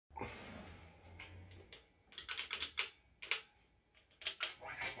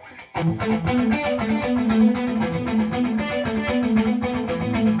Hi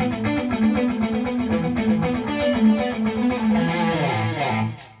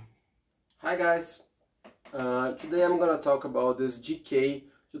guys, today I'm gonna talk about this GK2000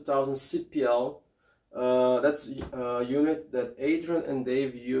 CPL. That's a unit that Adrian and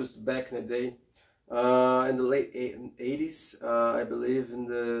Dave used back in the day, in the late 80s, I believe in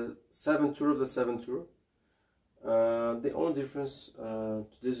the 7 tour of the 7 tour. The only difference to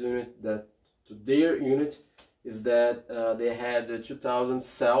this unit, to their unit, is that they had a 2000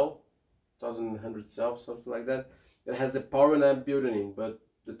 cell, 2100 cell, something like that. It has the power amp built in, but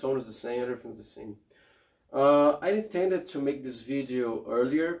the tone is the same, everything's the same. I intended to make this video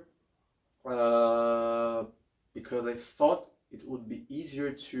earlier because I thought it would be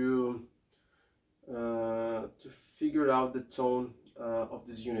easier to figure out the tone of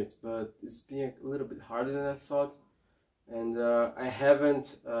this unit, but it's been a little bit harder than I thought, and I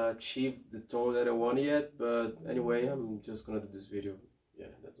haven't achieved the tone that I want yet. But anyway, I'm just gonna do this video. Yeah,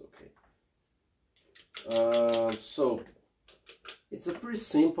 that's okay. So it's a pretty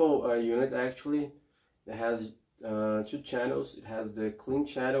simple unit actually. It has 2 channels. It has the clean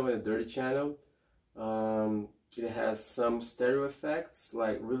channel and a dirty channel. It has some stereo effects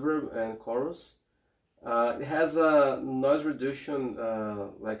like reverb and chorus. It has a noise reduction,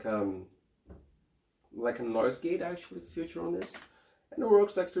 like a noise gate actually feature on this, and it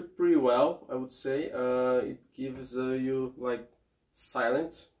works actually pretty well, I would say. It gives you like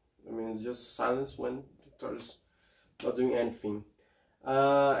silent. I mean, it's just silence when the guitar is not doing anything.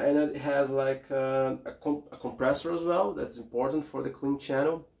 And it has like a compressor as well. That's important for the clean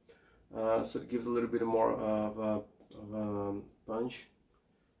channel, so it gives a little bit more of a punch.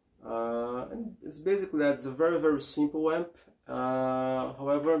 And it's basically that. It's a very simple amp.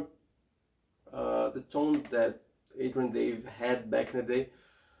 However, the tone that Adrian and Dave had back in the day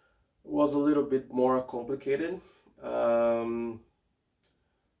was a little bit more complicated.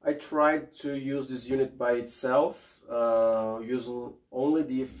 I tried to use this unit by itself, using only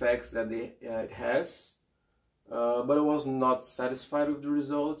the effects that it has, but I was not satisfied with the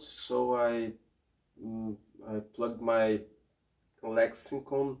results, so I plugged my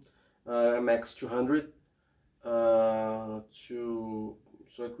Lexicon MX200 so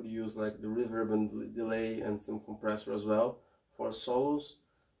I could use like the reverb and delay and some compressor as well for solos.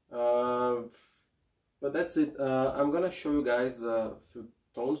 But that's it. I'm gonna show you guys a few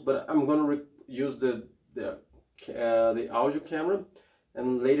tones, but I'm gonna use the audio camera,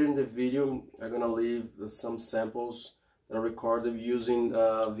 and later in the video I'm gonna leave some samples that I recorded using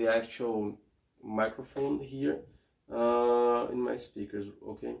the actual microphone here in my speakers.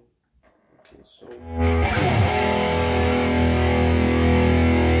 Okay, so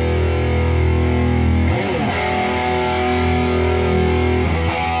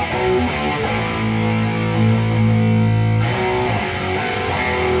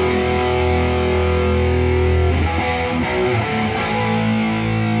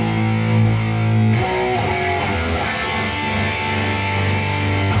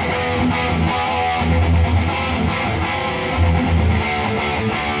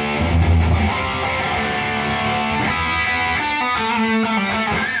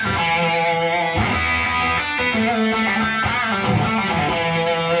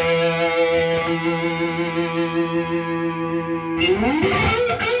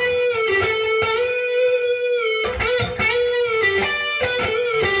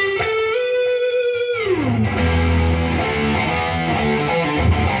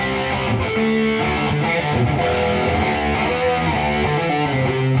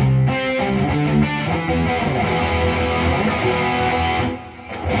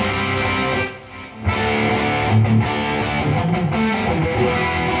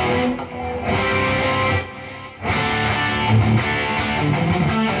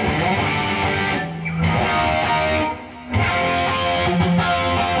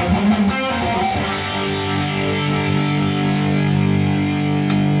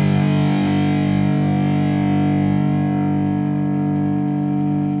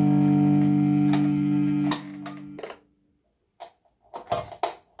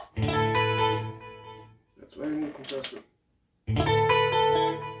that's why I need a compressor.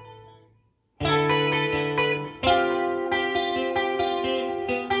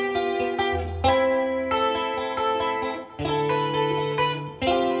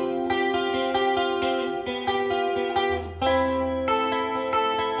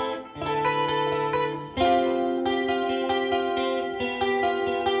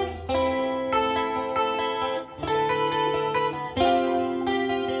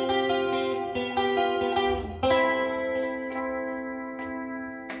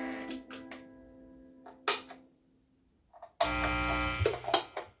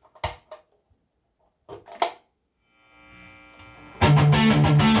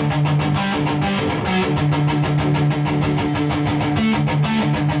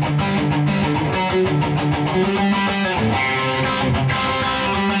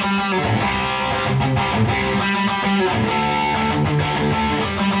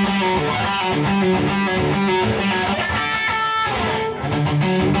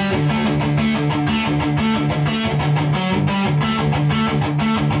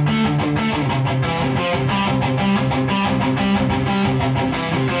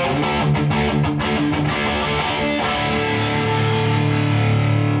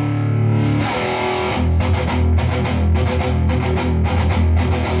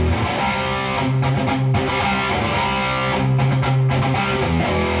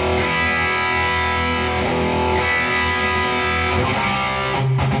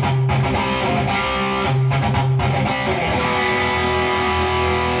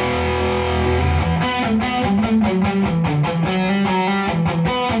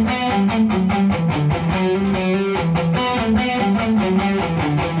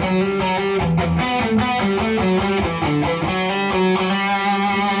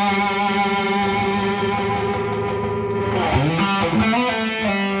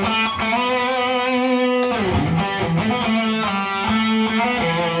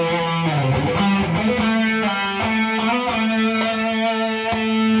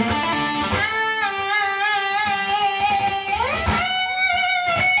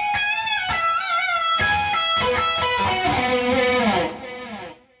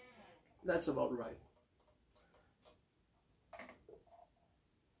 That's about right.